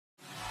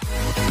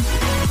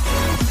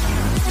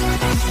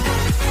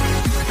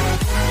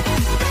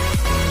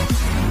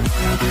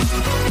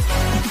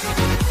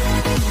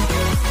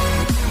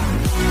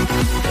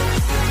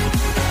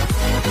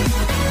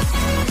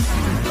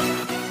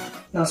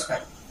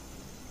നമസ്കാരം.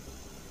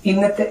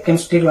 ഇന്നത്തെ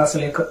കെമിസ്ട്രി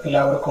ക്ലാസ്സിലേക്ക്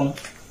എല്ലാവർക്കും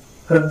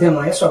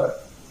ഹൃദ്യമായ സ്വാഗതം.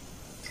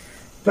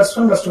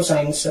 +1 +2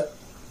 സയൻസ്,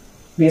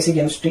 BSc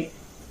കെമിസ്ട്രി,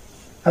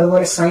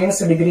 അതുപോലെ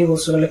സയൻസ് ഡിഗ്രി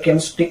കോഴ്സുകളിൽ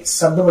കെമിസ്ട്രി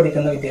സബ്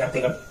പഠിക്കുന്ന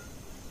വിദ്യാർത്ഥികൾ,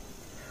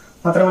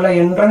 മാത്രമല്ല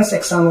എൻട്രൻസ്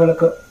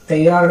എക്സാമുകൾക്ക്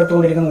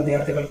തയ്യാറെടുത്തുകൊണ്ടിരിക്കുന്ന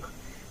വിദ്യാർത്ഥികൾക്ക്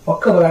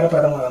ഒക്കെ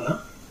ഉപകാരപ്രദമാകുന്ന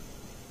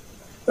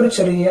ഒരു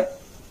ചെറിയ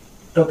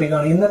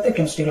ടോപ്പിക്കാണ് ഇന്നത്തെ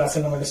കെമിസ്ട്രി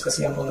ക്ലാസ്സിൽ നമ്മൾ ഡിസ്കസ്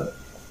ചെയ്യാൻ പോകുന്നത്.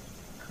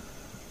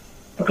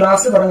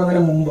 ക്ലാസ്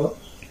തുടങ്ങുന്നതിന് മുമ്പ്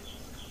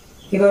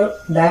ഇതൊരു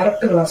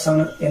ഡയറക്റ്റ് ക്ലാസ്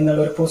ആണ് എന്നുള്ള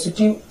ഒരു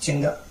പോസിറ്റീവ്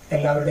ചിന്ത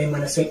എല്ലാവരുടെയും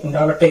മനസ്സിൽ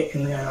ഉണ്ടാവട്ടെ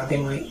എന്ന് ഞാൻ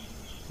ആദ്യമായി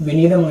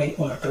വിനീതമായി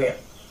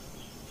ഉണർത്തുകയാണ്.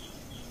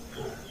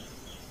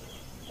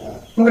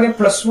 നമുക്കറിയാം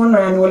 +1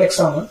 ആനുവൽ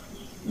എക്സാം,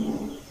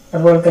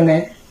 അതുപോലെ തന്നെ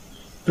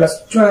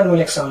 +2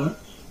 ആനുവൽ എക്സാം,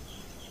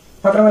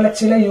 മാത്രമല്ല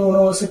ചില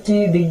യൂണിവേഴ്സിറ്റി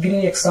ഡിഗ്രി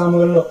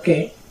എക്സാമുകളിലൊക്കെ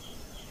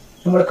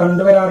നമ്മൾ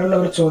കണ്ടുവരാറുള്ള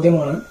ഒരു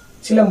ചോദ്യമാണ്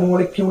ചില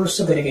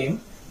മോളിക്യൂൾസ് തരികയും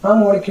ആ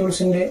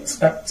മോളിക്യൂൾസിന്റെ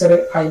സ്ട്രക്ചർ,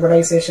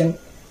 ഹൈബ്രിഡൈസേഷൻ,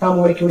 ആ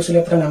മോളിക്യൂൾസിൽ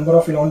എത്ര നമ്പർ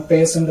ഓഫ് ലോൺ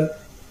പെയർസ് ഉണ്ട്,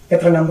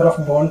 എത്ര നമ്പർ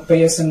ഓഫ് ബോണ്ട്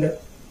പെയർസ് ഉണ്ട്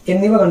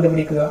എന്നിവ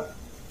കണ്ടുപിടിക്കുക.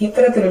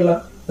 ഇത്തരത്തിലുള്ള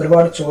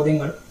ഒരുപാട്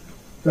ചോദ്യങ്ങൾ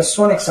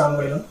 +1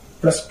 എക്സാമുകളിലും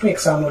 +2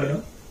 എക്സാമുകളിലും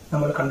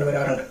നമ്മൾ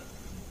കണ്ടുവരാറുണ്ട്.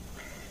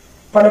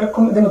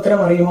 പലർക്കും ഇതിന്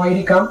ഉത്തരം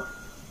അറിയുമായിരിക്കാം,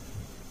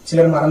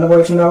 ചിലർ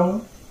മറന്നുപോയിട്ടുണ്ടാവും,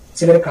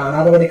 ചിലർ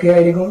കാണാതെ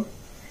പഠിക്കുകയായിരിക്കും.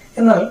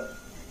 എന്നാൽ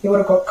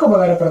ഇവർക്കൊക്കെ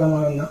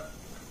ഉപകാരപ്രദമാകുന്ന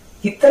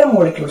ഇത്തരം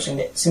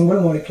മോളിക്യൂൾസിന്റെ, simple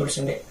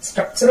മോളിക്യൂൾസിന്റെ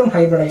സ്ട്രക്ചറും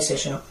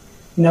ഹൈബ്രിഡൈസേഷനും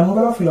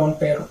number of loan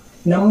പെയറും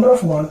number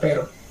of bond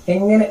പെയറും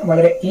എങ്ങനെ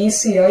വളരെ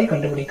ഈസിയായി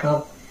കണ്ടുപിടിക്കാം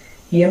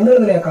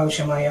എന്നുള്ളതിലേക്ക്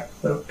ആവശ്യമായ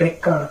ഒരു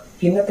ട്രിക്കാണ്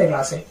ഇന്നത്തെ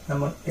ക്ലാസ്സിൽ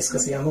നമ്മൾ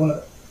ഡിസ്കസ് ചെയ്യാൻ പോകുന്നത്.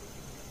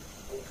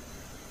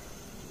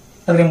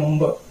 അതിനു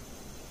മുമ്പ്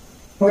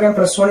നമുക്കറിയാം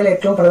 +1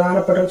 ഏറ്റവും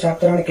പ്രധാനപ്പെട്ട ഒരു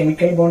ചാപ്റ്ററാണ്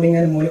chemical bonding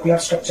and molecular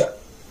structure.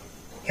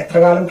 എത്ര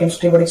കാലം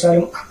കെമിസ്ട്രി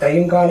പഠിച്ചാലും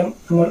അത്രയും കാലം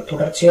നമ്മൾ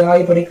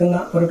തുടർച്ചയായി പഠിക്കുന്ന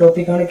ഒരു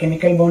ടോപ്പിക്കാണ്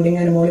chemical bonding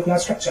and molecular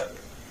structure.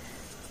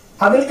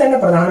 അതിൽ തന്നെ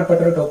പ്രധാനപ്പെട്ട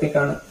ഒരു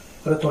ടോപ്പിക്കാണ്,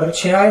 ഒരു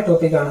തുടർച്ചയായ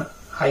ടോപ്പിക്കാണ്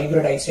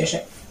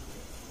ഹൈബ്രിഡൈസേഷൻ.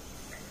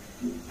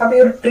 അപ്പൊ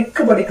ഈ ഒരു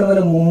ട്രിക്ക്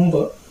പഠിക്കുന്നതിന്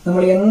മുമ്പ്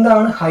നമ്മൾ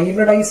എന്താണ്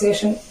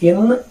ഹൈബ്രിഡൈസേഷൻ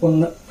എന്ന്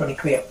ഒന്ന്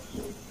പഠിക്കുകയാണ്.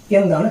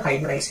 എന്താണ്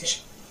ഹൈബ്രിഡൈസേഷൻ?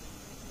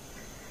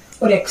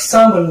 ഒരു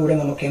എക്സാമ്പിളിലൂടെ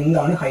നമുക്ക്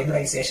എന്താണ്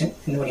ഹൈബ്രിഡൈസേഷൻ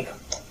എന്ന് പഠിക്കാം.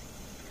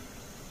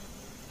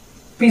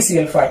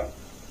 PCl5.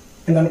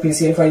 എന്താണ്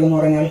PCl5 എന്ന്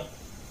പറഞ്ഞാൽ?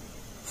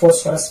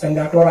 ഫോസ്ഫറസ്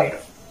പെന്റാക്ലോറൈഡ്.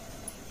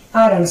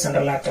 ആരാണ്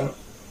സെൻട്രൽ ആറ്റം?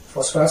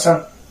 ഫോസ്ഫറസ്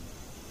ആണ്.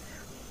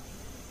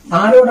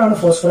 ആരോടാണ്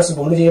ഫോസ്ഫറസ്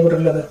ബോണ്ട്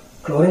ചെയ്യപ്പെട്ടിട്ടുള്ളത്?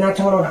 ക്ലോറിൻ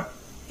ആറ്റങ്ങളോടാണ്.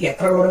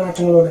 എത്ര chlorine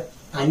ആറ്റങ്ങളോട്?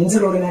 5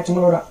 chlorine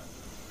ആറ്റങ്ങളോടാണ്.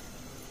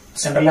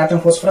 Central atom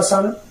phosphorus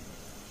ആണ്.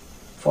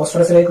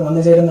 ഫോസ്ഫറസിലേക്ക്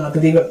വന്നു ചേരുന്ന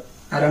അതിഥികൾ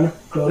ആരാണ്?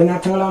 ക്ലോറിൻ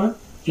ആറ്റങ്ങളാണ്.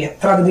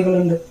 എത്ര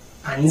അതിഥികളുണ്ട്?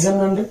 5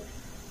 എണ്ണുണ്ട്.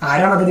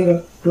 ആരാണ് അതിഥികൾ?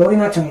 ക്ലോറിൻ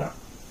ആറ്റങ്ങളാണ്.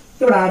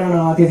 ഇവിടെ ആരാണ്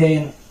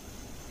ആതിഥേയൻ?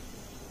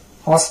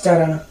 ഹോസ്റ്റ്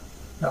ആരാണ്?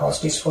 The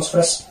host is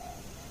phosphorus.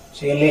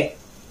 ശരിയല്ലേ?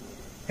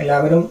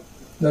 എല്ലാവരും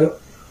ഇതൊരു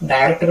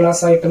ഡയറക്റ്റ്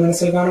ക്ലാസ് ആയിട്ട്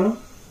മനസ്സിൽ കാണണം.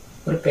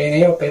 ഒരു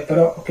പേനയോ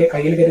പേപ്പറോ ഒക്കെ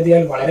കയ്യിൽ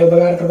കരുതിയാൽ വളരെ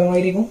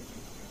ഉപകാരപ്രദമായിരിക്കും.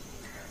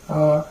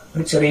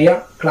 ഒരു ചെറിയ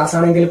ക്ലാസ്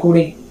ആണെങ്കിൽ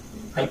കൂടി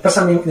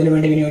അല്പസമയം ഇതിനു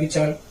വേണ്ടി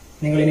വിനിയോഗിച്ചാൽ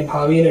നിങ്ങൾ ഇനി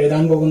ഭാവിയിൽ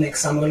എഴുതാൻ പോകുന്ന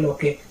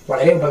എക്സാമുകളിലൊക്കെ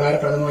വളരെ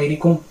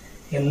ഉപകാരപ്രദമായിരിക്കും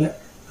എന്ന്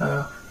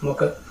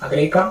നമുക്ക്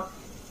ആഗ്രഹിക്കാം,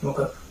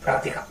 നമുക്ക്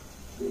പ്രാർത്ഥിക്കാം.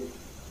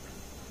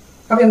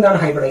 അപ്പൊ എന്താണ്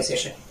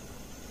ഹൈബ്രിഡൈസേഷൻ?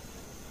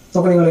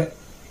 നോക്കൂ, നിങ്ങൾ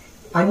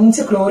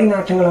 5 ക്ലോറിൻ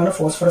ആറ്റങ്ങളാണ്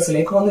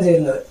ഫോസ്ഫറസിലേക്ക് വന്നു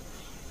ചേരുന്നത്.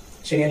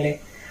 ശരിയല്ലേ?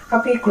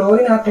 അപ്പൊ ഈ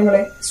ക്ലോറിൻ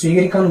ആറ്റങ്ങളെ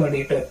സ്വീകരിക്കാൻ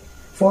വേണ്ടിയിട്ട്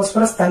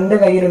ഫോസ്ഫറസ് തന്റെ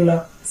കയ്യിലുള്ള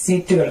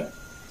സീറ്റുകൾ,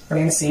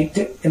 അതായത്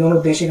സീറ്റ് എന്നുള്ള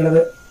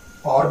ഉദ്ദേശിക്കുന്നത്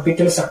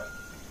ഓർബിറ്റൽസ് ആണ്.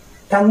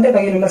 തന്റെ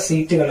കയ്യിലുള്ള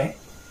സീറ്റുകളെ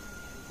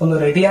ഒന്ന്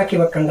റെഡിയാക്കി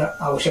വെക്കേണ്ട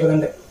ആവശ്യകത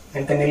ഉണ്ട്.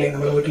 അങ്ങനെ തന്നെയല്ലേ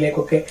നമ്മുടെ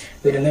വീട്ടിലേക്കൊക്കെ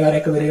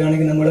വിരുന്നുകാരൊക്കെ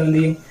വരികയാണെങ്കിൽ നമ്മൾ എന്ത്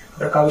ചെയ്യും?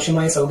 അവർക്ക്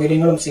ആവശ്യമായ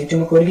സൗകര്യങ്ങളും സീറ്റും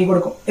ഒക്കെ ഒരുക്കി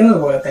കൊടുക്കും.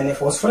 എന്നതുപോലെ തന്നെ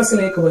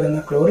ഫോസ്ഫറസിലേക്ക് വരുന്ന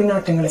ക്ലോറിൻ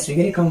ആറ്റങ്ങളെ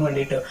സ്വീകരിക്കാൻ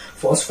വേണ്ടിയിട്ട്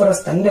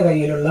ഫോസ്ഫറസ് തന്റെ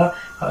കയ്യിലുള്ള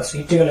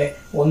സീറ്റുകളെ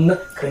ഒന്ന്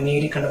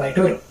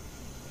ക്രമീകരിക്കേണ്ടതായിട്ട് വരും.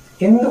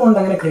 എന്തുകൊണ്ട്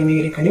അങ്ങനെ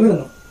ക്രമീകരിക്കേണ്ടി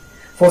വരുന്നു?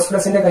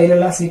 ഫോസ്ഫറസിന്റെ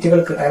കയ്യിലുള്ള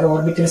സീറ്റുകൾക്ക്, അതായത്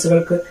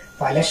ഓർബിറ്റൽസുകൾക്ക്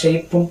പല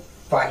ഷേപ്പും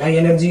പല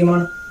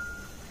എനർജിയുമാണ്.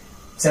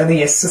 ചിലത്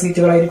S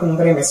സീറ്റുകളായിരിക്കും.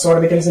 നമുക്കറിയാം S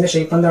ഓർബിറ്റൽസിന്റെ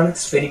ഷേപ്പ് എന്താണ്?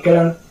 സ്ഫെരിക്കൽ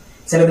ആണ്.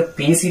 ചിലത് P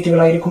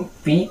സീറ്റുകളായിരിക്കും.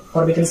 P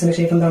ഓർബിറ്റൽസിന്റെ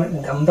ഷേപ്പ് എന്താണ്?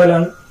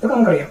 ഡംബലാണ്. ഇതൊക്കെ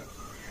നമുക്കറിയാം.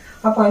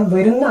 അപ്പൊ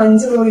വരുന്ന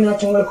 5 ക്ലോറിൻ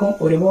ആറ്റങ്ങൾക്കും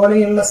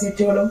ഒരുപോലെയുള്ള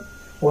സീറ്റുകളും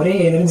ഒരേ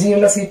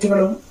എനർജിയുള്ള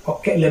സീറ്റുകളും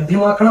ഒക്കെ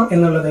ലഭ്യമാക്കണം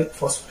എന്നുള്ളത്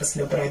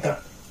ഫോസ്ഫറസിന്റെ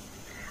ഉത്തരവാദിത്തമാണ്.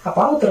 അപ്പൊ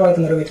ആ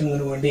ഉത്തരവാദിത്തം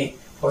നിറവേറ്റുന്നതിന് വേണ്ടി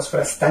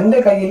ഫോസ്ഫറസ്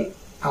തന്റെ കയ്യിൽ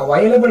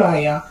അവൈലബിൾ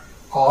ആയ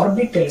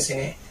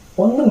ഓർബിറ്റൽസിനെ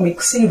ഒന്ന്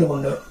മിക്സ്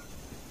ചെയ്തുകൊണ്ട്,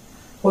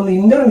 ഒന്ന്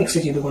ഇന്റർമിക്സ്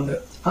ചെയ്തുകൊണ്ട്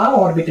ആ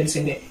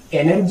ഓർബിറ്റൽസിന്റെ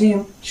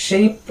എനർജിയും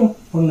ഷേപ്പും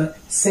ഒന്ന്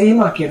സെയിം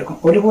ആക്കിയെടുക്കും,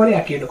 ഒരുപോലെ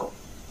ആക്കിയെടുക്കും.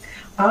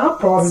 ആ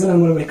പ്രോസസ്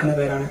നമ്മൾ വിളിക്കുന്ന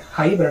പേരാണ്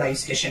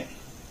ഹൈബ്രിഡൈസേഷൻ.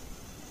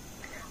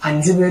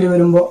 5 പേര്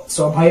വരുമ്പോൾ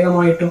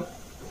സ്വാഭാവികമായിട്ടും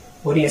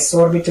ഒരു S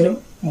ഓർബിറ്റലും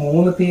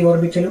 3 P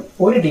ഓർബിറ്റലും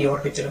 1 D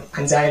ഓർബിറ്റലും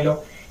 5 ആയല്ലോ.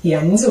 ഈ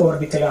 5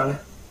 ഓർബിറ്റലാണ്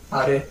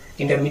ആര്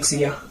ഇന്റർമിക്സ്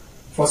ചെയ്യുക?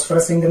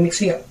 ഫോസ്ഫറസ്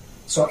ഇന്റർമിക്സ് ചെയ്യുക.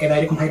 സോ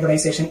ഏതായിരിക്കും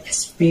ഹൈബ്രിഡൈസേഷൻ?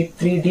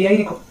 sp3d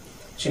ആയിരിക്കും.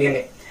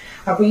 ശരിയല്ലേ?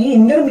 അപ്പൊ ഈ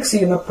ഇന്റർമിക്സ്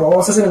ചെയ്യുന്ന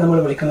പ്രോസസ്സിനെ നമ്മൾ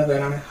വിളിക്കുന്ന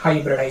പേരാണ്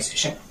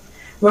ഹൈബ്രിഡൈസേഷൻ.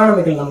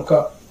 വേണമെങ്കിൽ നമുക്ക്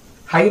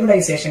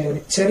ഹൈബ്രിഡൈസേഷന്റെ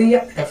ഒരു ചെറിയ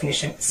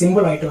ഡെഫിനിഷൻ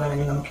സിമ്പിൾ ആയിട്ട്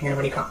വേണമെങ്കിൽ നമുക്ക് ഇങ്ങനെ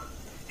പഠിക്കാം.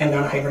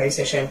 എന്താണ്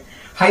hybridisation?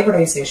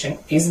 Hybridization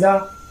is the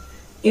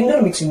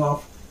intermixing of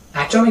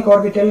atomic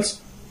orbitals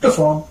to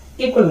form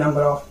equal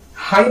number of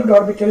hybrid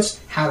orbitals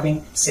having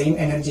same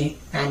energy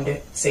and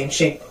same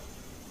shape.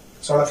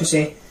 So all of you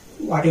say,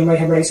 what do you mean by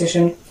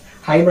hybridization?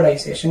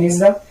 Hybridization is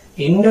the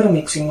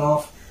intermixing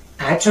of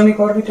atomic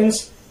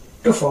orbitals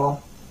to form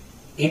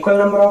equal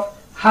number of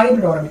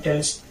hybrid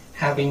orbitals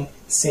having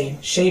same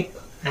shape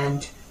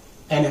and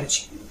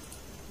energy.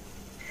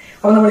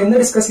 അപ്പോൾ നമ്മൾ ഇന്ന്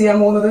discuss ചെയ്യാൻ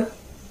പോകുന്നത്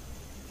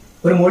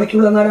ഒരു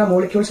molecule എന്നാൽ ആ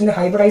മോളിക്യൂൾസിന്റെ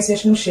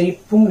ഹൈബ്രിഡൈസേഷനും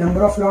ഷേപ്പും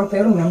number of loan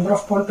പെയറും number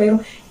of bond പെയറും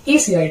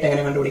easy ആയിട്ട്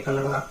എങ്ങനെ കണ്ടുപിടിക്കുക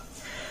എന്നുള്ളതാണ്.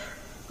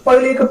 അപ്പൊ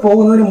അതിലേക്ക്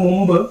പോകുന്നതിന്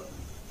മുമ്പ്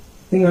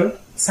നിങ്ങൾ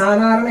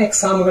സാധാരണ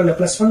എക്സാമുകളിൽ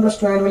 +1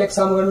 +2 ആനുവൽ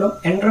എക്സാമുകളിലും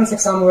എൻട്രൻസ്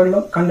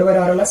എക്സാമുകളിലും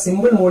കണ്ടുവരാറുള്ള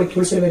സിമ്പിൾ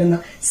മോളിക്യൂൾസിൽ വരുന്ന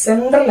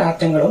സെൻട്രൽ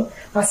ആറ്റങ്ങളും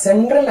ആ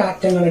സെൻട്രൽ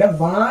ആറ്റങ്ങളുടെ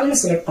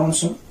വാലൻസ്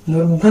ഇലക്ട്രോൺസും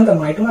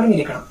നിർബന്ധമായിട്ടും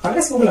അറിഞ്ഞിരിക്കണം.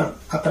 വളരെ സിമ്പിളാണ്,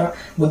 അത്ര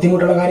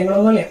ബുദ്ധിമുട്ടുള്ള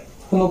കാര്യങ്ങളൊന്നുമല്ല.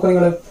 നോക്കൂ,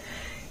 നിങ്ങൾ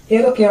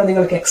ഏതൊക്കെയാണ്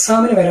നിങ്ങൾക്ക്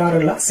എക്സാമിന്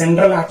വരാറുള്ള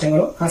സെൻട്രൽ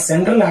ആറ്റങ്ങളും ആ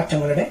സെൻട്രൽ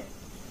ആറ്റങ്ങളുടെ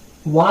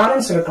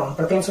വാലൻസ് ഇലക്ട്രോൺ,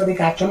 പ്രത്യേകം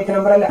ശ്രദ്ധിക്കുക, ആറ്റോമിക്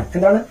നമ്പർ അല്ല,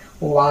 എന്താണ്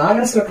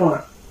വാലൻസ് ഇലക്ട്രോൺ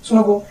ആണ്. സോ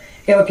നോക്കൂ,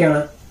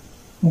 ഏതൊക്കെയാണ്?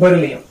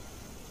 Beryllium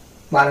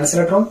വാലൻസ്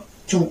electron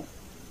 2,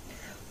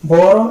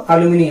 boron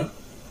aluminium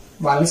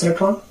valence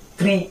electron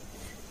 3,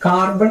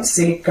 carbon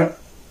silicon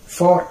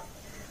 4,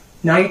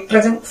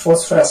 nitrogen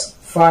phosphorus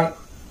 5,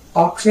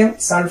 oxygen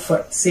sulfur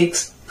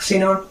 6,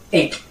 xenon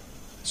 8.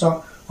 So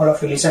all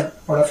of you listen,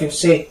 all of you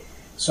say,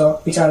 so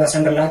which are the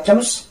central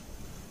atoms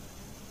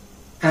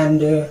and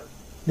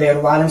their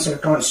valence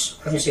electrons?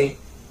 What do you say?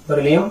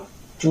 Beryllium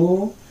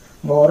 2,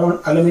 boron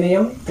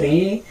aluminium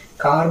 3,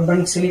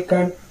 carbon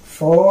silicon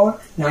 4,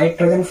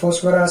 nitrogen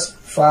phosphorus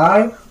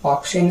 5,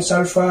 oxygen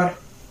sulfur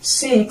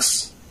 6,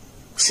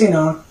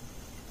 xenon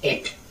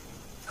 8.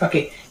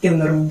 Okay, ഇത്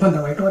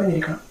നിർബന്ധമായിട്ട്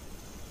പറഞ്ഞിരിക്കണം.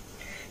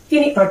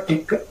 ഇനി ആ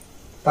trick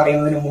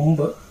പറയുന്നതിന്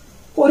മുമ്പ്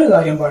ഒരു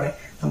കാര്യം പാടെ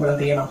നമ്മൾ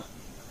എന്ത് ചെയ്യണം?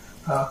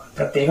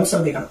 പ്രത്യേകം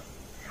ശ്രദ്ധിക്കണം.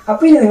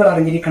 അപ്പൊ ഇനി നിങ്ങൾ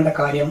അറിഞ്ഞിരിക്കേണ്ട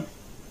കാര്യം,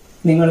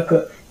 നിങ്ങൾക്ക്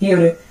ഈ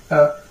ഒരു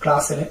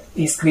ക്ലാസ്സിൽ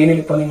ഈ സ്ക്രീനിൽ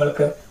ഇപ്പോൾ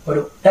നിങ്ങൾക്ക്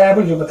ഒരു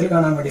ടേബിൾ രൂപത്തിൽ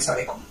കാണാൻ വേണ്ടി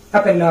സാധിക്കും.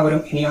 അപ്പൊ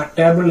എല്ലാവരും ഇനി ആ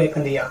ടേബിളിലേക്ക്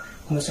എന്ത് ചെയ്യുക?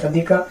 ഒന്ന്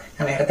ശ്രദ്ധിക്കുക.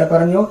 ഞാൻ നേരത്തെ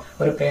പറഞ്ഞു,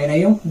 ഒരു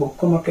പേനയും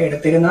ബുക്കും ഒക്കെ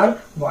എടുത്തിരുന്നാൽ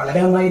വളരെ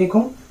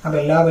നന്നായിരിക്കും. അപ്പൊ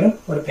എല്ലാവരും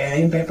ഒരു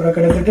പേനയും പേപ്പറൊക്കെ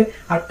എടുത്തിട്ട്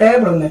ആ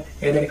ടേബിൾ ഒന്ന്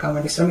എഴുതിയെടുക്കാൻ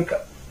വേണ്ടി ശ്രമിക്കുക.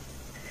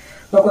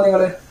 നോക്കൂ,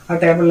 നിങ്ങൾ ആ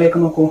ടേബിളിലേക്ക്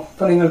നോക്കൂ.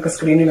 ഇപ്പൊ നിങ്ങൾക്ക്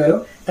സ്ക്രീനിൽ ഒരു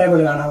ടേബിൾ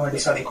കാണാൻ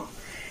വേണ്ടി സാധിക്കും.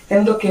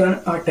 എന്തൊക്കെയാണ്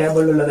ആ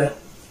ടേബിളിലുള്ളത്?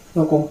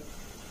 നോക്കൂ,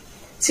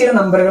 ചില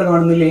നമ്പറുകൾ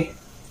കാണുന്നില്ലേ?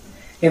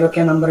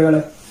 ഏതൊക്കെയാണ് നമ്പറുകൾ?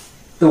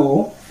 2,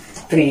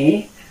 3,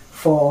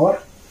 4,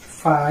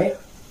 5,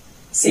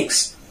 6.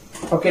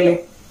 ഓക്കെ അല്ലേ?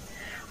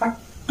 ആ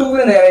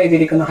 2 നേരെ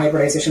എഴുതിയിരിക്കുന്ന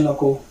ഹൈബ്രിഡൈസേഷൻ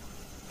നോക്കൂ,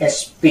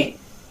 SP,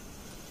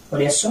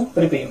 ഒരു എസും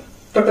ഒരു പിയും.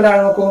 തൊട്ട്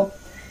താഴെ നോക്കൂ,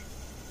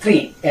 3,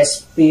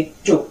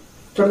 SP2.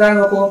 തൊട്ട് താഴെ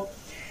നോക്കൂ,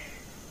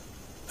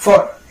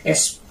 4,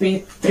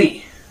 SP3.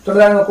 തൊട്ട്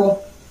താഴെ നോക്കൂ,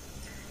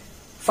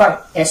 5,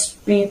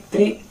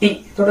 SP3D.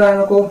 തൊട്ട് താഴെ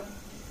നോക്കൂ,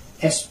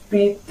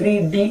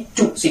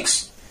 SP3D2, 6.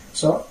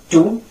 So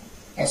 2,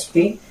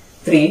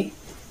 SP3,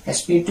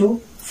 SP2,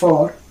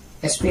 4,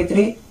 SP3,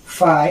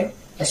 5,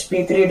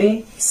 SP3D,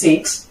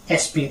 6,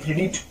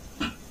 SP3D2.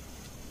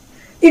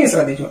 ഇനി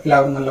ശ്രദ്ധിച്ചു,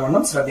 എല്ലാവരും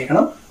നല്ലവണ്ണം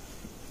ശ്രദ്ധിക്കണം.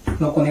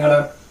 നോക്കൂ നിങ്ങൾ,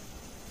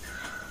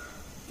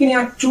 ഇനി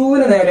ആ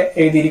 2 നേരെ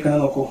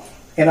എഴുതിയിരിക്കുന്നത് നോക്കൂ.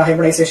 ഏതാ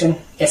ഹൈബ്രിഡൈസേഷൻ?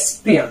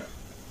 SP ആണ്.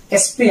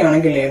 SP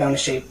ആണെങ്കിൽ ഏതാണ്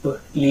ഷേപ്പ്?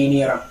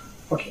 ലീനിയർ ആണ്.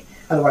 ഓക്കെ,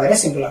 അത് വളരെ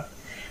സിമ്പിൾ ആണ്.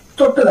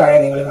 തൊട്ട് താഴെ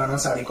നിങ്ങൾ കാണാൻ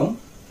സാധിക്കും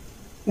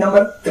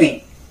നമ്പർ 3.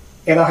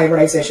 ഏതാ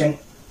ഹൈബ്രിഡൈസേഷൻ?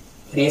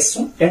 ഒരു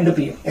എസും 2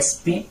 പിയും,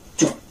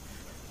 SP2.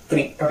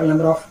 3, total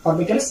number of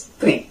orbitals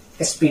 3,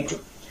 SP2.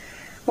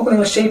 നോക്കൂ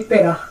നിങ്ങൾ, ഷേപ്പ്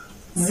ഏതാ?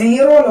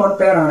 0 ലോൺ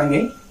പെയർ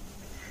ആണെങ്കിൽ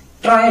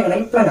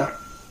ട്രയാഗണൽ പ്ലനാർ.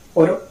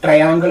 ഒരു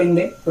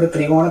ട്രയാങ്കിളിന്റെ, ഒരു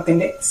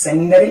ത്രികോണത്തിന്റെ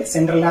സെന്ററിൽ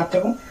സെൻട്രൽ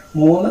ആറ്റവും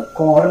 3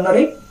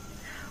 കോർണറിൽ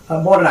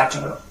ബോർഡർ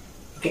ആറ്റങ്ങളും.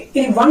 ഓക്കെ,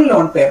 ഇനി 1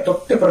 ലോൺ പെയർ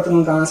തൊട്ടിപ്പുറത്ത്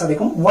നമുക്ക് കാണാൻ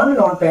സാധിക്കും. 1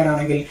 ലോൺ പെയർ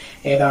ആണെങ്കിൽ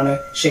ഏതാണ്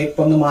ഷേപ്പ്?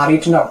 ഒന്ന്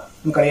മാറിയിട്ടുണ്ടാവും.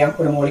 നമുക്കറിയാം,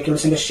 ഒരു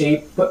മോളിക്യൂൾസിന്റെ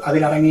shape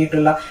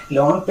അതിലടങ്ങിയിട്ടുള്ള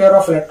lone pair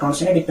of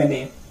ഇലക്ട്രോൺസിനെ depend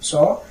ചെയ്യും.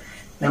 So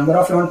number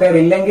of lone pair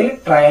ഇല്ലെങ്കിൽ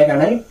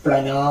ട്രയാഗണൽ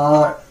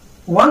പ്ലനാർ.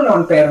 1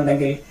 ലോൺ പെയർ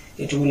ഉണ്ടെങ്കിൽ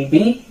it will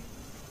be,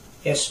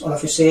 yes, all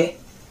of you say,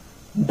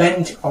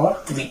 bend or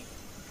we.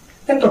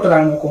 തൊട്ട്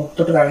താഴെ നോക്കൂ.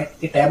 തൊട്ട് താഴെ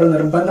ഈ ടേബിൾ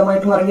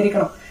നിർബന്ധമായിട്ടും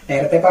അറിഞ്ഞിരിക്കണം.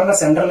 നേരത്തെ പറഞ്ഞ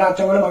സെൻട്രൽ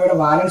ആറ്റങ്ങളും അവയുടെ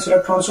വാലൻസ്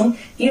ഇലക്ട്രോൺസും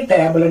ഈ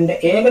ടേബിളിന്റെ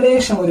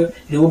ഏകദേശം ഒരു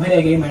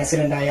രൂപരേഖയും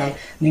മനസ്സിലുണ്ടായാൽ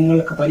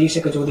നിങ്ങൾക്ക്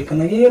പരീക്ഷയ്ക്ക്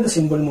ചോദിക്കുന്ന ഏത്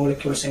സിമ്പിൾ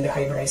മോളിക്യൂൾസിന്റെ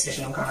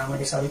ഹൈബ്രിഡൈസേഷനും കാണാൻ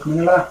വേണ്ടി സാധിക്കും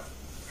എന്നുള്ളതാണ്.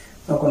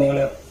 നോക്കൂ നിങ്ങൾ,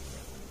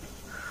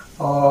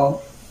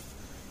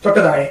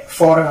 തൊട്ട് താഴെ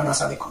 4 കാണാൻ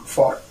സാധിക്കും.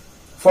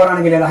 4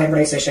 ആണെങ്കിൽ ഏതാ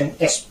ഹൈബ്രിഡൈസേഷൻ?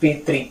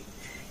 SP3.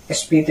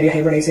 SP3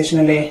 ഹൈബ്രിഡൈസേഷൻ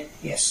അല്ലേ?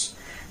 Yes.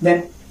 Then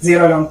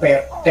 0 lone pair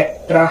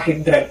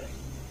tetrahedral.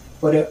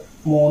 ഒരു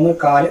 3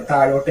 കാല്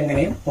താഴോട്ട്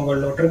ഇങ്ങനെയും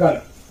മുകളിലോട്ടൊരു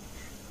കാലം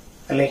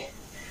അല്ലേ?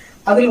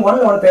 അതിൽ 1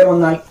 ലോൺ പെയർ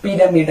വന്നാൽ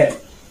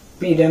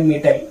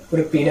പിരമിഡൽ.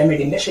 ഒരു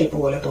പിരമിഡിന്റെ ഷേപ്പ്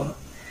പോലെ തോന്നും.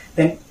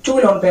 ദെൻ 2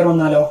 ലോൺ പെയർ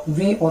വന്നാലോ?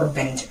 V or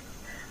bench.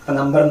 അപ്പൊ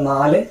number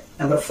 4,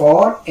 number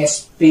 4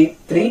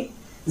 SP3,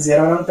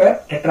 0 lone pair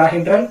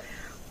tetrahedral,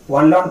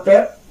 1 lone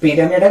pair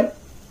pyramidal,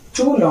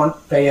 2 lone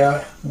pair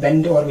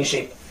bend or we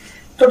shape.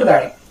 തൊട്ട്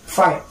താഴെ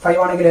 5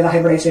 ആണെങ്കിൽ ഏതാ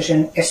ഹൈബ്രിഡൈസേഷൻ?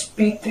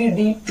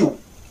 SP3D2.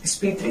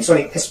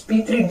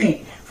 SP3D.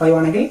 5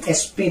 ആണെങ്കിൽ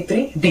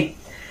SP3D.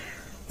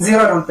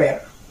 0 ലോൺ പെയർ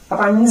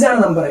അപ്പൊ 5 ആണ്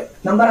നമ്പർ.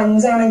 നമ്പർ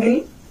 5 ആണെങ്കിൽ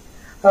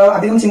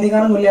അധികം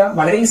ചിന്തിക്കാനൊന്നുമില്ല,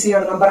 വളരെ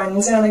ഈസിയാണ്. നമ്പർ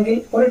 5 ആണെങ്കിൽ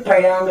ഒരു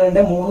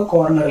ട്രയാങ്കിളിന്റെ 3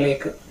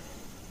 കോർണറിലേക്ക്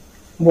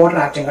ബോർഡർ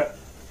ആറ്റങ്ങൾ,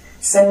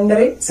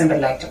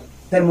 സെൻട്രൽ ആറ്റം,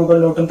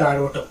 മുകളിലോട്ടും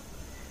താഴോട്ടും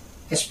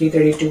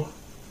sp32.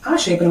 ആ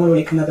ഷേപ്പ് നമ്മൾ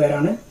വിളിക്കുന്ന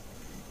പേരാണ്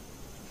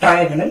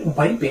ട്രയാഗണൽ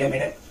ബൈ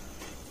പിരമിഡൽ.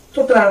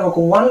 തൊട്ട് താഴെ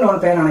നോക്കൂ, 1 ലോൺ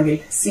പെയർ ആണെങ്കിൽ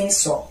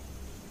seesaw.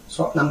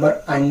 So number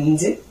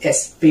 5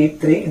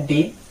 sp3d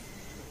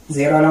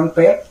 0 lone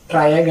pair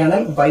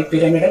ട്രയാഗണൽ bi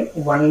pyramidal,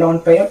 1 lone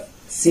pair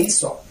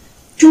seesaw.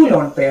 2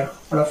 lone pair,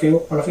 all of you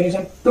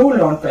listen, 2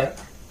 lone pair.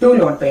 2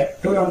 lone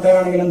pair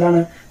ആണെങ്കിൽ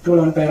എന്താണ്? 2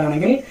 ലോൺ പെയർ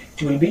ആണെങ്കിൽ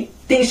it will be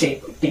T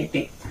shape,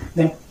 T.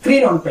 Then 3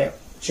 lone pair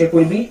shape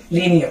will be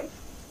linear.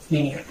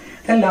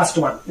 Then last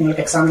one,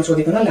 നിങ്ങൾക്ക് എക്സാമിന്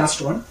ചോദിക്കുന്ന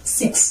last one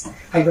 6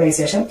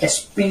 hybridisation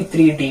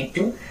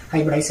sp3d2.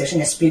 Hybridisation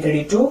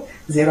sp3d2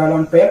 0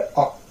 lone pair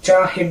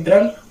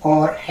octahedral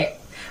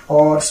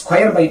or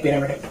square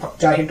bipyramidal.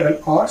 Octahedral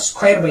or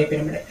square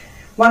bipyramidal.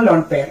 1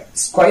 lone pair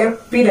square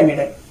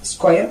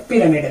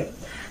pyramidal.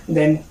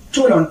 Then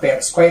 2 lone pair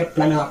square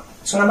planar.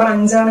 So number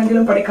 5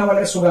 ആണെങ്കിലും പഠിക്കാൻ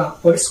വളരെ സുഖ.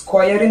 ഒരു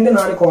സ്ക്വയറിന്റെ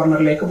 4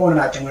 കോർണറിലേക്ക്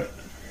പോകുന്ന ആറ്റങ്ങൾ.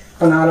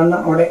 അപ്പൊ 4 എണ്ണം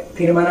അവിടെ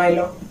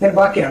തീരുമാനമായല്ലോ. then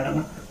ബാക്കി 2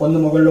 എണ്ണം, ഒന്ന്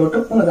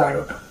മുകളിലോട്ടും ഒന്ന്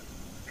താഴോട്ടും.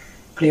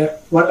 ക്ലിയർ?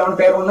 1 ലോൺ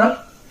പെയർ വന്നാൽ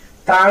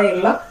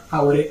താഴെയുള്ള ആ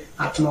ഒരു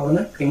ആറ്റം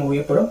അവിടുന്ന് റിമൂവ്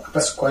ചെയ്യപ്പെടും. അപ്പൊ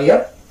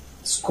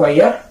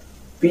square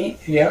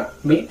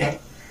pyramidal.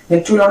 then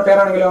 2 lone pair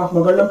ആണെങ്കിലോ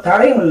മുകളിലും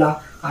താഴെയുമുള്ള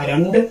ആ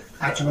 2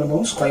 ആറ്റങ്ങൾ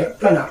പോകും സ്ക്വയർ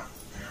പ്ലാനാർ.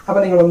 അപ്പൊ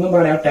നിങ്ങൾ ഒന്നും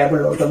പറയാ,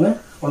 ടേബിളിലോട്ടൊന്ന്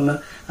ഒന്ന്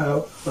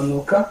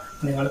നോക്കുക,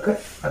 നിങ്ങൾക്ക്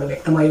അത്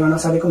വ്യക്തമായി കാണാൻ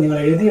സാധിക്കും. നിങ്ങൾ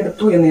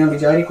എഴുതിയെടുത്തു എന്ന് ഞാൻ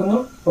വിചാരിക്കുന്നു.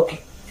 ഓക്കെ,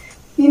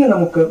 ഇനി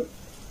നമുക്ക്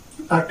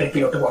ആ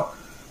ട്രിപ്പിലോട്ട് പോവാം.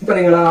 ഇപ്പൊ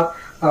നിങ്ങൾ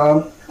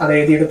അത്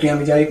എഴുതിയെടുത്തു ഞാൻ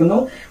വിചാരിക്കുന്നു.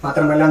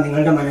 മാത്രമല്ല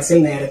നിങ്ങളുടെ മനസ്സിൽ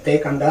നേരത്തെ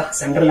കണ്ട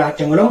സെൻട്രൽ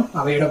ആറ്റങ്ങളും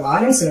അവയുടെ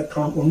വാലൻസ്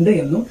ഇലക്ട്രോൺ ഉണ്ട്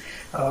എന്നും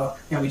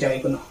ഞാൻ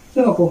വിചാരിക്കുന്നു.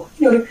 ഇനി നോക്കൂ,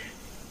 ഇനി ഒരു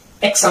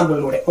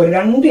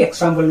 2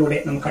 എക്സാമ്പിളിലൂടെ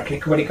നമുക്ക് ആ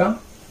ട്രിക്ക് പഠിക്കാം.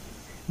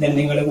 ദെൻ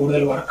നിങ്ങൾ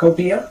കൂടുതൽ വർക്കൗട്ട്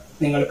ചെയ്യുക,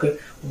 നിങ്ങൾക്ക്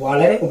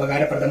വളരെ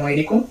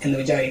ഉപകാരപ്രദമായിരിക്കും എന്ന്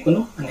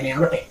വിചാരിക്കുന്നു. അങ്ങനെ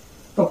ആവട്ടെ.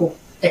 നോക്കൂ,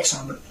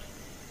 എക്സാമ്പിൾ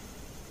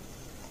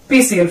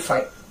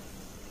PCl5.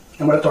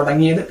 നമ്മൾ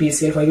തുടങ്ങിയത്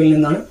PCl5ൽ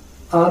നിന്നാണ്.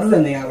 അത്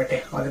തന്നെയാവട്ടെ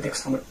ആദ്യത്തെ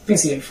എക്സാമ്പിൾ.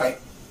 PCl5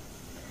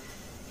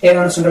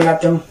 ഏതാണ് സെൻട്രൽ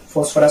ആറ്റം?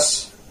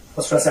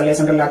 ഫോസ്ഫറസ് അല്ലേ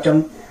സെൻട്രൽ ആറ്റം?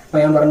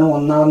 ഞാൻ പറഞ്ഞു,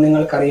 ഒന്നാമത്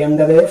നിങ്ങൾക്ക്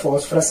അറിയേണ്ടത്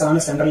ഫോസ്ഫറസ് ആണ്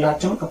സെൻട്രൽ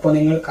ആറ്റം. അപ്പോൾ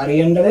നിങ്ങൾക്ക്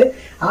അറിയേണ്ടത്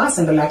ആ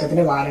സെൻട്രൽ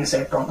ആറ്റത്തിന്റെ വാലൻസ്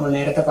ഇലക്ട്രോൺ. നമ്മൾ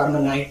നേരത്തെ പറഞ്ഞു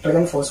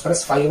നൈട്രജൻ,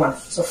 ഫോസ്ഫറസ് 5 ആണ്.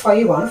 സോ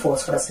 5 ആണ്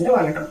ഫോസ്ഫറസിന്റെ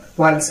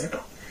വാലൻസ്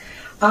ഇലക്ട്രോൺ.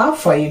 ആ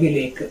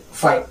 5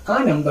 ആ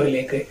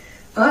നമ്പറിലേക്ക്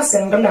ആ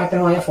സെൻട്രൽ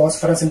ആറ്റമായ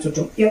ഫോസ്ഫറസിന്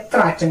ചുറ്റും എത്ര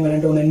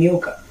ആറ്റങ്ങളുണ്ട് ഒന്ന്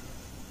എണ്ണിയോക്ക.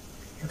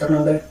 എത്ര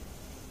ഉണ്ട്?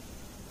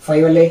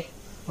 5 അല്ലേ?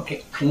 ഓക്കെ,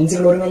 5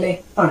 ക്ലോറിൻ അല്ലേ?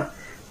 ആണ്.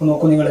 അപ്പൊ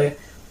നോക്കൂ, നിങ്ങൾ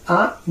ആ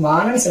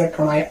വാലൻസ്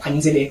ഇലക്ട്രോണായ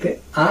 5ലേക്ക്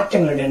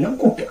ആറ്റങ്ങളുടെ എണ്ണം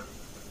കൂട്ടുക.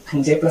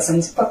 5 +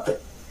 5 10.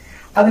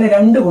 അതിനെ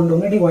 2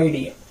 കൊണ്ടൊന്ന് ഡിവൈഡ്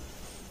ചെയ്യാം.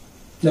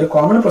 ഇതൊരു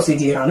കോമൺ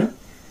പ്രൊസീജിയർ ആണ്.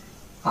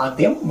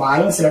 ആദ്യം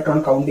വാലൻസ് ഇലക്ട്രോൺ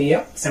കൗണ്ട്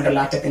ചെയ്യുക സെൻട്രൽ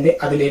ആറ്റത്തിന്റെ.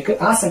 അതിലേക്ക്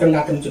ആ സെൻട്രൽ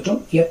ആറ്റത്തിന് ചുറ്റും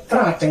എത്ര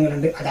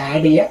ആറ്റങ്ങളുണ്ട് അത്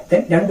ആഡ് ചെയ്യുക.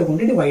 ദെൻ 2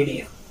 കൊണ്ട് ഡിവൈഡ്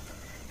ചെയ്യുക.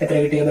 എത്ര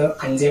കിട്ടിയത്?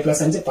 5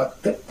 + 5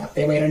 10.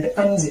 10/2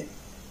 5.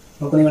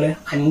 നോക്കൂ, നിങ്ങൾ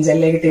 5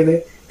 അല്ലേ കിട്ടിയത്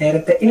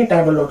നേരത്തെ. ഇനി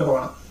ടേബിളിലോട്ട്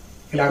പോകണം.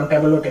 എല്ലാവരും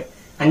ടേബിളിലോട്ട്.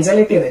 5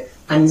 അല്ലേ കിട്ടിയത്?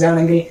 5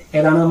 ആണെങ്കിൽ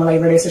ഏതാണ് നമ്മൾ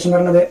ഹൈബ്രിഡൈസേഷൻ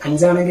പറഞ്ഞത്?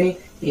 5 ആണെങ്കിൽ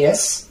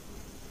യെസ്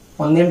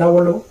 1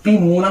 ഉണ്ടാവുള്ളൂ. P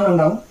 3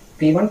 ഉണ്ടാവും.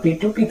 P1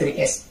 P2 P3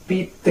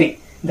 sp3.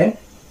 Then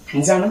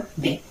 5 ആണ്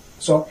D.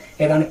 സോ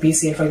ഏതാണ്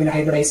PCl5ന്റെ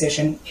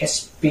ഹൈബ്രിഡൈസേഷൻ?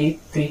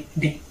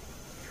 sp3d.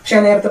 പക്ഷെ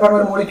ഞാൻ നേരത്തെ പറഞ്ഞ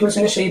ഒരു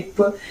മോളിക്യൂൾസിന്റെ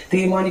ഷേപ്പ്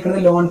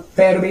തീരുമാനിക്കുന്നത് ലോൺ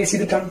പെയർ ബേസ്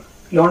ചെയ്തിട്ടാണ്.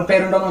 ലോൺ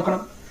പെയർ ഉണ്ടോ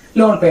നോക്കണം.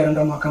 ലോൺ പെയർ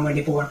ഉണ്ടോ നോക്കാൻ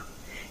വേണ്ടി പോവാണ്.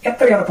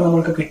 എത്രയാണ് ഇപ്പൊ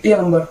നമ്മൾക്ക് കിട്ടിയ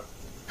നമ്പർ?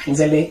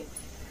 5 അല്ലേ?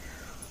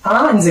 ആ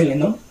 5ൽ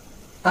നിന്നും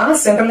ആ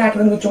സെൻട്രൽ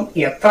ആറ്റത്തിന് ചുറ്റും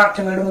എത്ര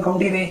ആറ്റങ്ങളുണ്ടെന്ന്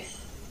കൗണ്ട് ചെയ്തേ?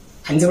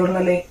 5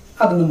 കൊണ്ടല്ലേ?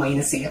 അതൊന്ന്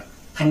മൈനസ് ചെയ്യാം.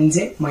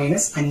 5 -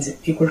 5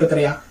 =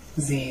 എത്രയാ?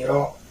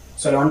 0.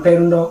 സോ ലോൺ പെയർ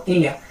ഉണ്ടോ?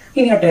 ഇല്ല.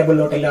 ഇനി ആ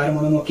ടേബിളിലോട്ട് എല്ലാവരും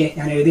ഒന്ന് നോക്കിയേ.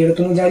 ഞാൻ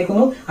എഴുതിയെടുത്തു എന്ന്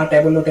വിചാരിക്കുന്നു. ആ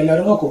ടേബിളിലോട്ട്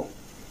എല്ലാവരും നോക്കൂ.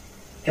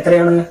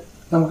 എത്രയാണ്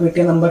നമുക്ക്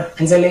കിട്ടിയ നമ്പർ?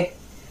 5 അല്ലേ?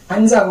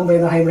 5 ആകുമ്പോൾ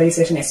ഏതാ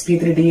ഹൈബ്രിഡൈസേഷൻ?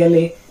 sp3d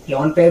അല്ലേ?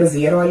 ലോൺ പെയർ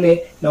 0 അല്ലേ?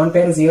 ലോൺ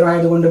പെയർ 0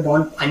 ആയതുകൊണ്ട്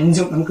ബോണ്ട്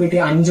 5ഉം നമുക്ക്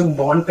കിട്ടിയ 5ഉം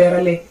ബോണ്ട് പെയർ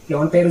അല്ലേ?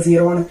 ലോൺ പെയർ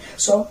 0 ആണ്.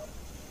 സോ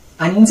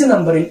 5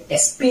 നമ്പറിൽ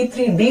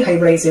sp3d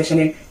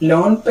ഹൈബ്രിഡൈസേഷനിൽ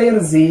ലോൺ പെയർ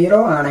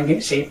 0 ആണെങ്കിൽ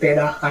ഷേപ്പ്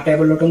ഏതാ? ആ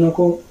ടേബിളിലോട്ട്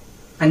നോക്കൂ.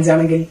 5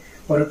 ആണെങ്കിൽ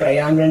ഒരു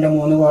ട്രയാങ്കിളിന്റെ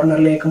 3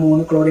 കോർണറിലേക്ക്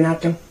 3 ക്ലോറിൻ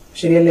ആറ്റം.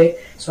 ശരിയല്ലേ?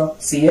 So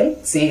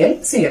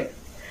Cl.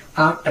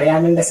 ആ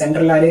ട്രയാങ്കിളിന്റെ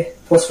സെൻട്രൽ ആര്?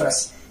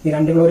 ഫോസ്ഫറസ്. ഈ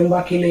 2 ക്ലോറിൻ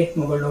ബാക്കിയില്ലേ?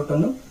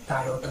 മുകളിലോട്ടൊന്നും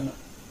താഴോട്ടൊന്നും.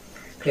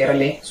 ക്ലിയർ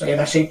അല്ലേ? സോ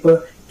ഏതാ ഷേപ്പ്?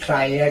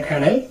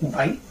 ട്രയാഗണൽ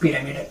bi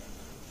pyramidal.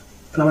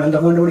 നമ്മൾ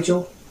എന്തൊക്കെ കണ്ടുപിടിച്ചു?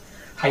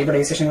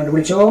 ഹൈബ്രിഡൈസേഷൻ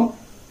കണ്ടുപിടിച്ചു,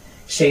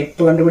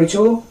 ഷേപ്പ്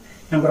കണ്ടുപിടിച്ചു,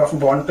 നമ്പർ ഓഫ്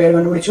ബോണ്ട് പെയർ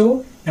കണ്ടുപിടിച്ചു,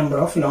 നമ്പർ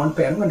ഓഫ് ലോൺ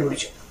പെയർ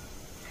കണ്ടുപിടിച്ചു.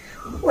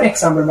 ഒരു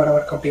എക്സാമ്പിൾ ഇവിടെ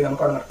വർക്ക്ഔട്ട് ചെയ്ത്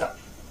നമുക്ക് അവിടെ നിർത്താം.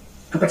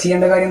 അപ്പൊ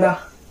ചെയ്യേണ്ട കാര്യം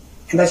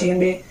എന്താ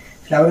ചെയ്യേണ്ടത്?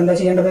 എല്ലാവരും എന്താ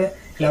ചെയ്യേണ്ടത്?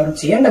 എല്ലാവരും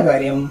ചെയ്യേണ്ട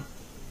കാര്യം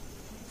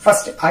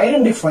first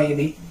identify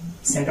the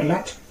central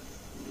atom,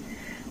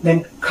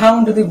 then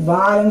count the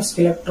valence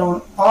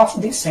electron of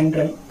the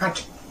central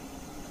atom,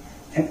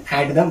 then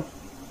add them,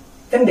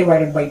 then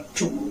divided by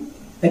 2,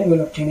 then you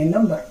will obtain a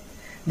number.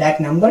 That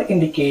number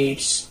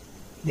indicates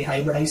the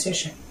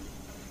hybridization.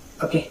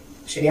 Okay,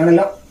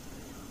 ശരിയാണല്ലോ?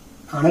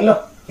 ആണല്ലോ?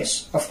 Yes,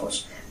 of course.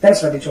 Then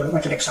ശ്രദ്ധിച്ചോളൂ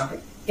മറ്റൊരു example.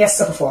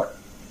 SF4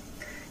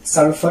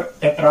 sulphur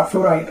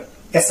ടെട്രാഫ്ലൂറൈഡ്.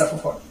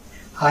 SF4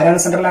 ആരാണ്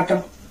central atom?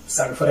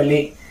 Sulphur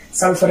അല്ലേ?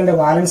 സൾഫറിന്റെ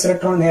വാലൻസ്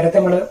electron നേരത്തെ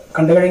നമ്മൾ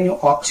കണ്ടു കഴിഞ്ഞു.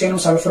 ഓക്സിജനും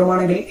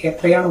സൾഫറുമാണെങ്കിൽ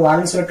എത്രയാണ്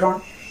വാലൻസ് ഇലക്ട്രോൺ?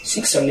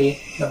 6 അല്ലേ?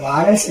 The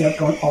valence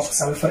electron of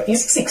sulfur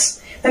is 6.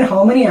 Then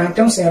how many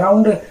atoms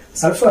around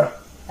sulfur?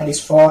 That is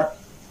 4.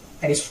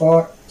 That is 4.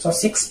 So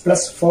 6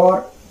 plus 4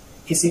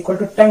 is equal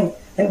to 10.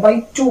 Then by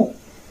 2.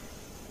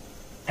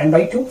 10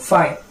 by 2,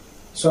 5.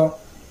 So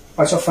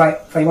also 5.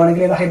 5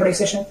 ആണെങ്കിൽ ഏതാ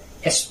hybridization?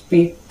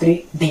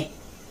 sp3d.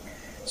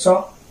 So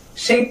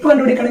shape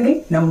കണ്ടുപിടിക്കണമെങ്കിൽ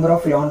number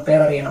of lone pair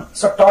അറിയണം.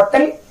 So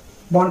total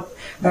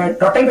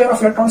pair of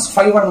electrons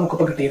 5 ആണ്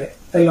നമുക്കിപ്പോൾ കിട്ടിയത്.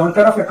 Lone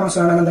pair of electrons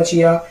കാണാൻ എന്താ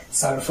ചെയ്യുക?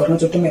 സൾഫറിന്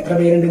ചുറ്റും എത്ര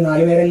പേരുണ്ട്?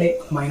 4 പേരല്ലേ?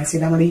 മൈനസ്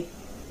ചെയ്താൽ മതി.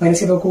 മൈനസ്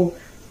ചെയ്ത് നോക്കൂ.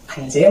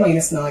 5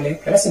 minus 4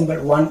 വളരെ simple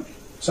 1.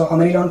 So how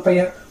many lone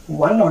pair?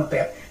 1 lone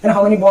pair. Then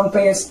how many bond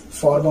pairs?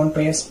 4 bond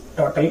pairs.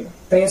 Total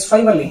pairs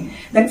 5 അല്ലേ?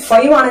 Then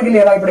 5 ആണെങ്കിൽ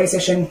ഏതാ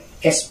hybridization?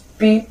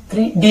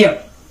 sp3d.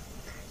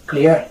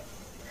 ക്ലിയർ?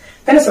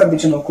 തന്നെ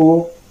ശ്രദ്ധിച്ചു നോക്കൂ.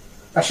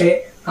 പക്ഷേ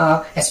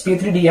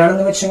sp3d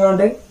ആണെന്ന്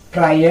വെച്ചുകൊണ്ട്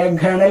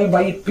ട്രയഗണൽ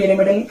ബൈ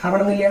പിരമിഡൽ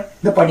ആവണമെന്നില്ല.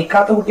 ഇത്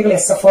പഠിക്കാത്ത കുട്ടികൾ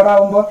SF4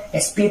 ആകുമ്പോൾ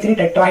sp3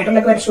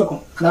 ടെട്രാഹൈഡ്രലൊക്കെ വരച്ചു വെക്കും.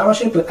 അതാണോ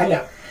ഷേപ്പ്? അല്ല.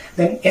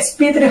 ദെൻ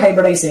sp3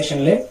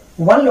 ഹൈബ്രിഡൈസേഷനിൽ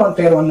 1 ലോൺ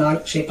പെയർ വന്നാൽ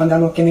ഷേപ്പ് എന്താ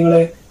നോക്കിയാൽ നിങ്ങൾ?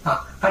 ആ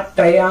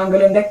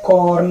ട്രയാങ്കിളിന്റെ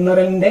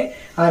കോർണറിന്റെ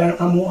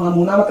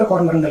മൂന്നാമത്തെ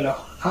കോർണർ ഉണ്ടല്ലോ,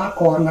 ആ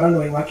കോർണറാണ്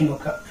ഒഴിവാക്കി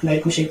നോക്കുക.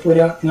 എന്തായിരിക്കും ഷേപ്പ്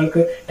വരിക?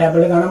 നിങ്ങൾക്ക്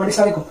ടേബിളിൽ കാണാൻ വേണ്ടി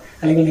സാധിക്കും.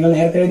 അല്ലെങ്കിൽ നിങ്ങൾ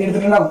നേരത്തെ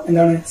എഴുതിയെടുത്തിട്ടുണ്ടാവും.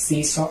 എന്താണ്?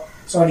 Seesaw.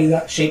 So what is the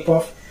shape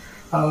of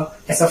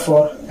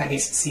SF4? That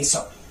is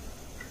seesaw.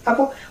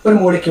 അപ്പോൾ ഒരു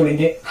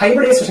മോളിക്യൂളിന്റെ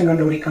ഹൈബ്രിഡൈസേഷൻ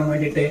കണ്ടുപിടിക്കാൻ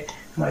വേണ്ടിയിട്ട്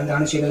നമ്മൾ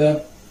എന്താണ് ചെയ്തത്?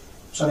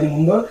 സോ അതിന്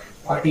മുമ്പ്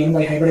what mean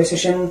by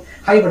hybridisation?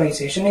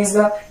 Hybridisation is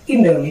the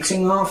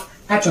intermixing of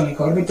atomic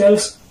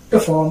orbitals to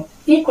form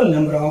equal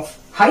number of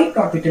hybrid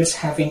orbitals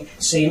having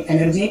same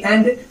energy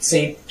and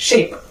same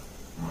shape.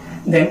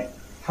 Then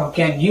how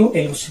can you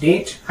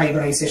elucidate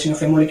hybridization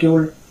of a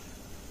molecule?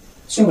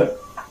 Simple.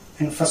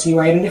 And first you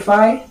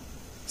identify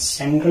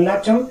central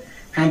atom,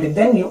 and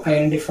then you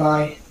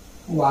identify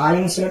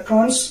valence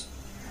electrons,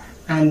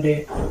 and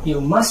you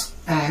must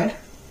add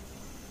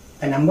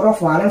the number of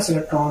valence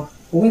electron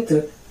with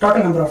the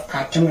total number of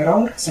atom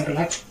around central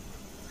atom,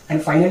 and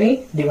finally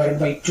divided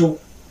by 2.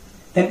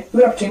 Then you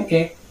will obtain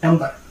a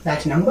number.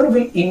 That number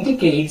will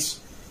indicate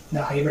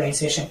the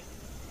hybridization.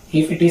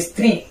 If it is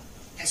 3,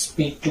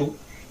 sp2.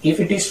 If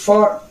it is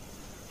 4,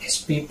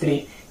 sp3.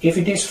 If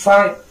it is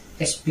 5,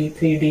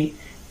 sp3d.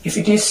 If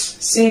it is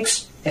 6,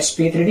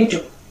 sp3d2.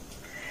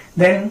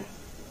 Then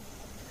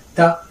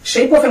the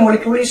shape of a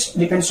molecule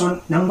depends on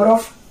number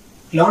of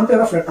lone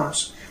pair of electrons.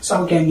 So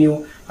how can you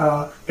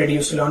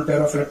reduce lone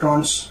pair of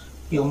electrons?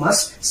 You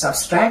must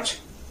subtract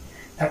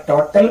the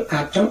total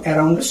atom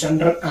around the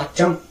central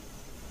atom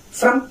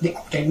from the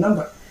obtained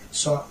number.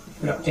 So you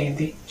will obtain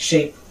the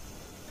shape.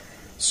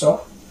 So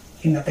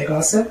ഇന്നത്തെ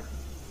class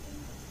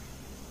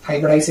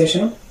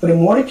ഹൈബ്രിഡൈസേഷനും ഒരു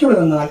molecule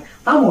തന്നാൽ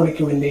ആ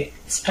മോളിക്യൂളിന്റെ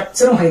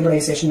സ്ട്രക്ചറും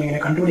ഹൈബ്രിഡൈസേഷനും എങ്ങനെ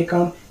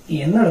കണ്ടുപിടിക്കാം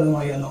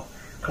എന്നുള്ളതുമായിരുന്നു.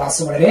 Class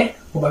വളരെ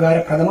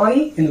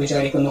ഉപകാരപ്രദമായി എന്ന്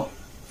വിചാരിക്കുന്നു.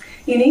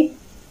 ഇനി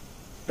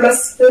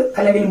പ്ലസ്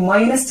അല്ലെങ്കിൽ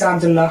മൈനസ്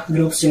ചാർജുള്ള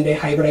ഗ്രൂപ്പ്സിന്റെ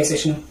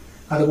ഹൈബ്രിഡൈസേഷനും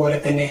അതുപോലെ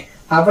തന്നെ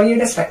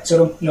അവയുടെ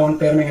സ്ട്രക്ചറും ലോൺ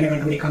പെയറും എങ്ങനെ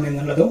കണ്ടുപിടിക്കാം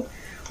എന്നുള്ളതും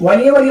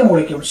വലിയ വലിയ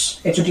molecules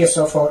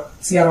HTSO4,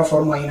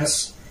 CrO4 minus,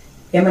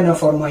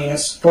 MnO4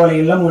 minus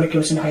പോലെയുള്ള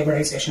മോളിക്യൂൾസിന്റെ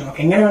ഹൈബ്രിഡൈസേഷനും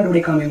ഒക്കെ എങ്ങനെ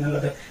കണ്ടുപിടിക്കാം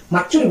എന്നുള്ളത്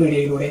മറ്റൊരു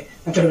വീഡിയോയിലൂടെ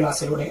മറ്റൊരു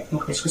ക്ലാസ്സിലൂടെ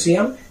നമുക്ക് ഡിസ്കസ്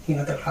ചെയ്യാം.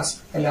 ഇന്നത്തെ ക്ലാസ്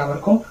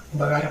എല്ലാവർക്കും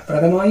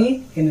ഉപകാരപ്രദമായി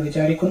എന്ന്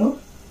വിചാരിക്കുന്നു.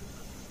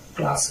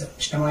 ക്ലാസ്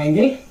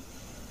ഇഷ്ടമായെങ്കിൽ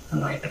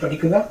നന്നായിട്ട്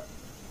പഠിക്കുക,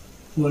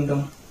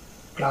 വീണ്ടും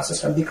ക്ലാസ്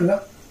ശ്രദ്ധിക്കുക.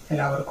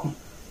 എല്ലാവർക്കും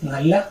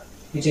നല്ല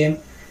വിജയം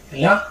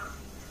എല്ലാ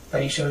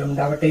പരീക്ഷകളും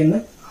ഉണ്ടാവട്ടെ എന്ന്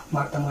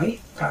ആത്മാർത്ഥമായി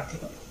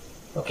പ്രാർത്ഥിക്കുന്നു.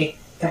 Okay,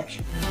 thank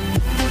you.